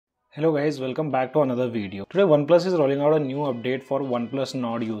Hello guys, welcome back to another video. Today OnePlus is rolling out a new update for OnePlus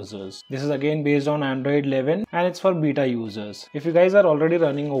NORD users. This is again based on Android 11 and it's for beta users. If you guys are already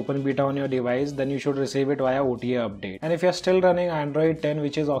running open beta on your device, then you should receive it via OTA update. And if you're still running Android 10,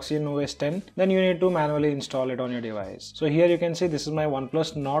 which is Oxygen OS 10, then you need to manually install it on your device. So here you can see this is my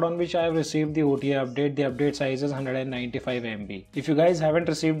OnePlus NORD on which I have received the OTA update. The update size is 195 MB. If you guys haven't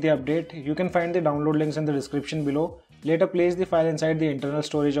received the update, you can find the download links in the description below. Later place the file inside the internal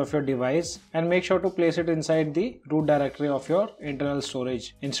storage of your device and make sure to place it inside the root directory of your internal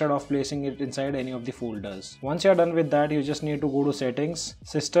storage instead of placing it inside any of the folders. Once you are done with that, you just need to go to settings,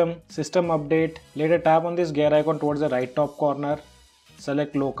 system update, later tap on this gear icon towards the right top corner,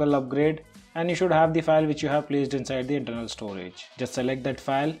 select local upgrade, and you should have the file which you have placed inside the internal storage. Just select that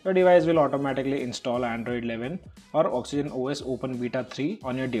file. Your device will automatically install Android 11 or Oxygen OS Open Beta 3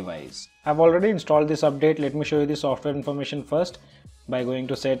 on your device. I've already installed this update. Let me show you the software information first by going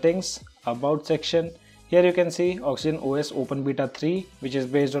to settings, about section. Here you can see Oxygen OS Open Beta 3, which is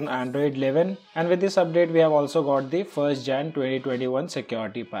based on Android 11, and with this update we have also got the 1st Jan 2021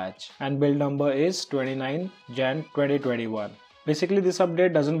 security patch and build number is 29 Jan 2021. Basically, this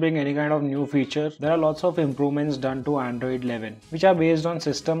update doesn't bring any kind of new feature. There are lots of improvements done to Android 11, which are based on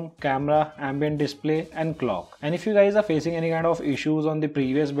system, camera, ambient display and clock. And if you guys are facing any kind of issues on the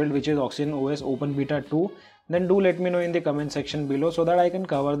previous build, which is Oxygen OS Open Beta 2, then do let me know in the comment section below so that I can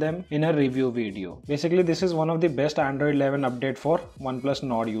cover them in a review video. Basically, this is one of the best Android 11 update for OnePlus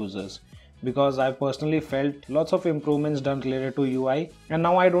NORD users, because I've personally felt lots of improvements done related to UI, and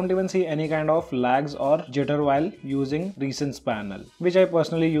now I don't even see any kind of lags or jitter while using recents panel, which I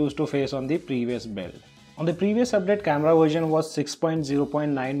personally used to face on the previous build. On the previous update, camera version was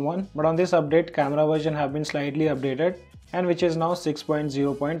 6.0.91, but on this update, camera version have been slightly updated and which is now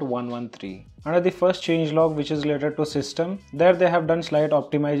 6.0.113. Under the first changelog, which is related to system, there they have done slight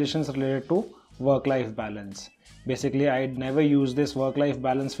optimizations related to work-life balance. Basically, I'd never use this work-life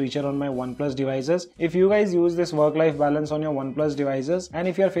balance feature on my OnePlus devices. If you guys use this work-life balance on your OnePlus devices and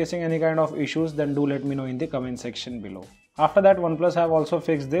if you are facing any kind of issues, then do let me know in the comment section below. After that, OnePlus have also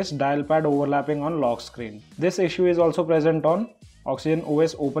fixed this dial pad overlapping on lock screen. This issue is also present on Oxygen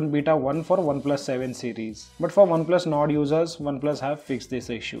OS Open Beta 1 for OnePlus 7 series. But for OnePlus NORD users, OnePlus have fixed this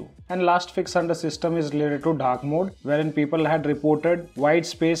issue. And last fix under system is related to dark mode, wherein people had reported white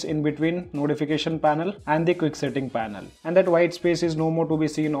space in between notification panel and the quick setting panel. And that white space is no more to be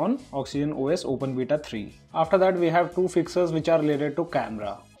seen on Oxygen OS Open Beta 3. After that, we have two fixes which are related to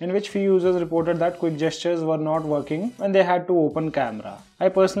camera, in which few users reported that quick gestures were not working when they had to open camera. I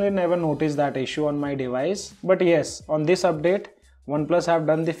personally never noticed that issue on my device, but yes, on this update, OnePlus have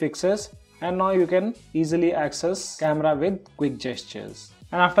done the fixes and now you can easily access camera with quick gestures.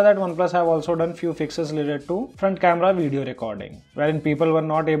 And after that, OnePlus have also done few fixes related to front camera video recording, wherein people were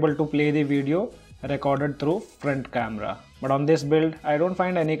not able to play the video recorded through front camera. But on this build, I don't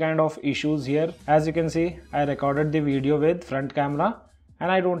find any kind of issues here. As you can see, I recorded the video with front camera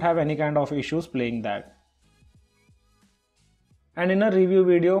and I don't have any kind of issues playing that. And in a review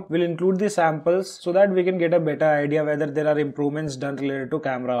video, we'll include the samples so that we can get a better idea whether there are improvements done related to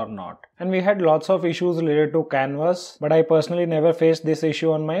camera or not. And we had lots of issues related to canvas, but I personally never faced this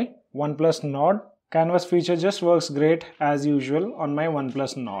issue on my OnePlus NORD. Canvas feature just works great as usual on my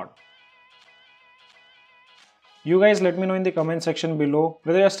OnePlus NORD. You guys let me know in the comment section below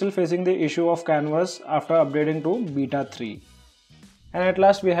whether you are still facing the issue of canvas after upgrading to Beta 3. And at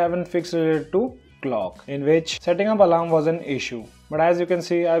last, we haven't fixed related to clock, in which setting up alarm was an issue. But as you can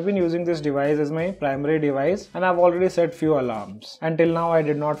see, I've been using this device as my primary device and I've already set few alarms. Until now, I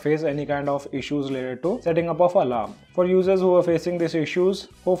did not face any kind of issues related to setting up of alarm. For users who are facing these issues,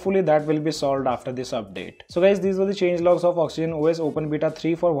 hopefully that will be solved after this update. So guys, these were the changelogs of Oxygen OS Open Beta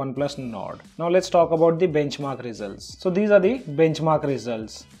 3 for OnePlus NORD. Now let's talk about the benchmark results. So these are the benchmark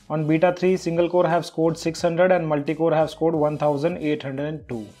results. On Beta 3, single core have scored 600 and multi-core have scored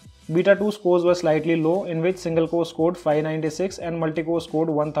 1802. Beta 2 scores were slightly low, in which single core scored 596 and multi-core scored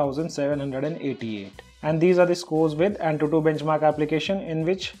 1788. And these are the scores with Antutu benchmark application, in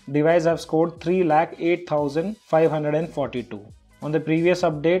which device have scored 3,08,542. On the previous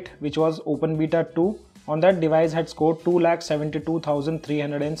update, which was Open Beta 2, on that device had scored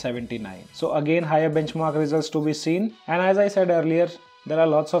 2,72,379. So again, higher benchmark results to be seen. And as I said earlier, there are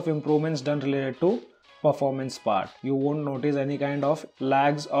lots of improvements done related to performance part. You won't notice any kind of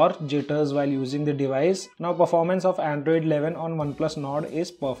lags or jitters while using the device. Now performance of Android 11 on OnePlus NORD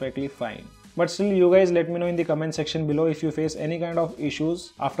is perfectly fine. But still, you guys let me know in the comment section below if you face any kind of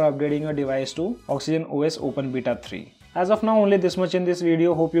issues after upgrading your device to Oxygen OS Open Beta 3. As of now, only this much in this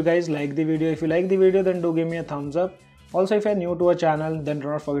video. Hope you guys like the video. If you like the video, then do give me a thumbs up. Also, if you are new to our channel, then do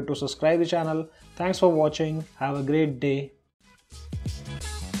not forget to subscribe the channel. Thanks for watching. Have a great day.